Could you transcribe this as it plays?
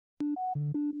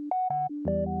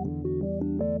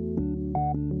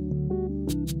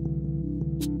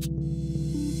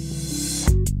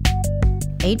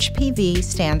HPV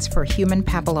stands for human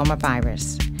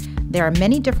papillomavirus. There are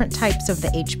many different types of the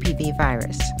HPV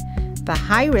virus. The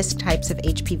high-risk types of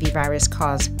HPV virus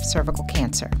cause cervical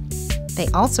cancer. They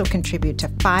also contribute to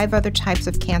 5 other types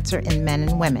of cancer in men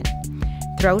and women: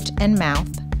 throat and mouth,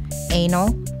 anal,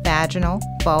 vaginal,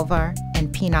 vulvar, and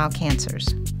penile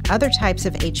cancers. Other types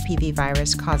of HPV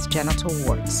virus cause genital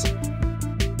warts.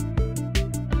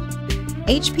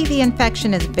 HPV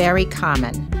infection is very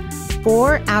common.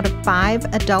 4 out of 5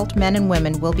 adult men and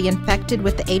women will be infected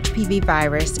with the HPV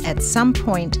virus at some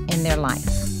point in their life.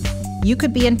 You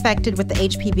could be infected with the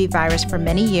HPV virus for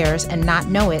many years and not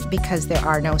know it because there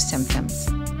are no symptoms.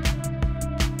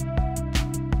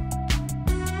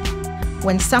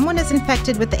 When someone is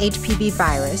infected with the HPV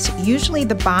virus, usually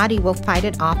the body will fight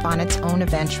it off on its own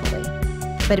eventually.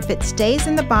 But if it stays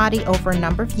in the body over a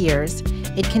number of years,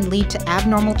 it can lead to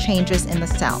abnormal changes in the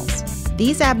cells.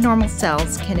 These abnormal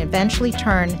cells can eventually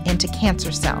turn into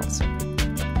cancer cells.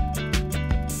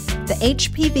 The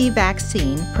HPV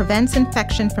vaccine prevents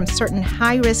infection from certain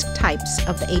high-risk types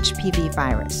of the HPV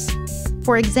virus.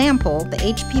 For example, the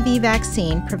HPV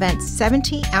vaccine prevents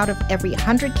 70 out of every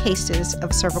 100 cases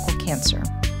of cervical cancer.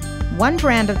 One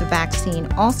brand of the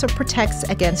vaccine also protects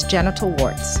against genital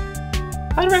warts.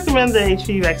 I'd recommend the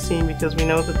HPV vaccine because we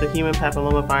know that the human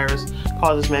papillomavirus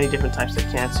causes many different types of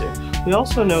cancer. We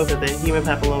also know that the human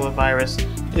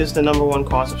papillomavirus is the #1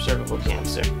 cause of cervical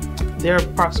cancer. There are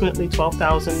approximately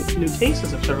 12,000 new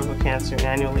cases of cervical cancer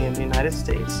annually in the United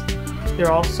States. There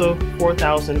are also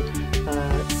 4,000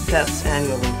 deaths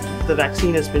annually. The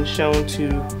vaccine has been shown to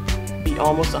be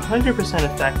almost 100%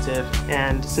 effective,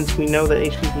 and since we know that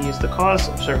HPV is the cause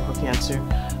of cervical cancer,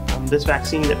 this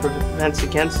vaccine that prevents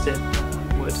against it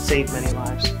would save many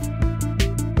lives.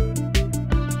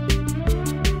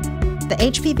 The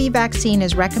HPV vaccine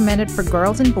is recommended for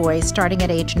girls and boys starting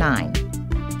at age 9.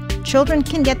 Children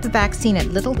can get the vaccine at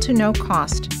little to no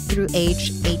cost through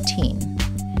age 18.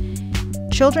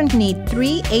 Children need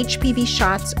 3 HPV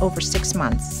shots over 6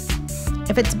 months.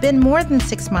 If it's been more than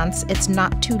 6 months, it's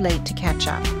not too late to catch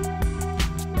up.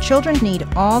 Children need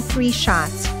all 3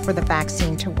 shots for the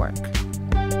vaccine to work.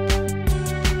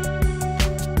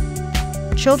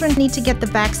 Children need to get the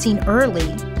vaccine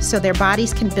early so their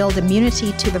bodies can build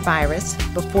immunity to the virus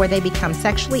before they become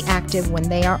sexually active when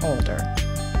they are older.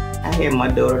 I had my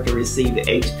daughter to receive the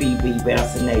HPV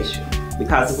vaccination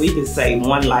because if we can save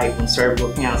one life from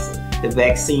cervical cancer, the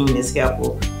vaccine is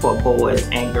helpful for boys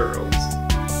and girls.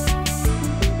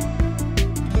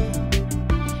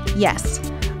 Yes,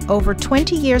 over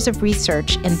 20 years of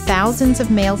research in thousands of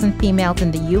males and females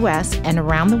in the U.S. and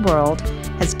around the world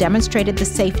has demonstrated the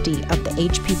safety of the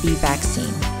HPV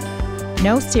vaccine.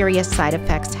 No serious side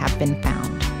effects have been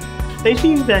found. The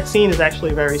HPV vaccine is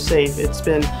actually very safe. It's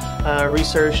been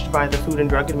researched by the Food and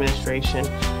Drug Administration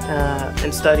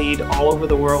and studied all over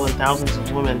the world in thousands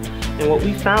of women. And what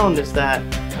we found is that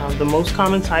the most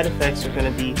common side effects are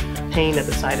going to be pain at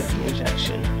the site of the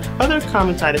injection. Other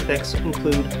common side effects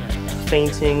include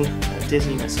fainting,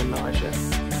 dizziness, and nausea.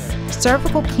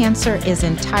 Cervical cancer is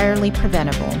entirely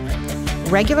preventable.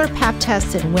 Regular Pap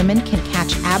tests in women can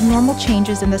catch abnormal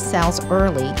changes in the cells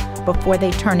early before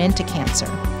they turn into cancer.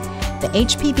 The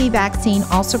HPV vaccine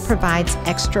also provides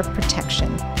extra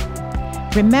protection.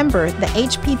 Remember, the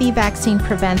HPV vaccine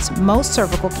prevents most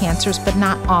cervical cancers, but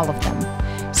not all of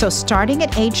them. So starting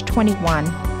at age 21,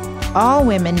 all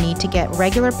women need to get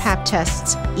regular Pap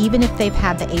tests even if they've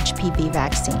had the HPV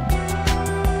vaccine.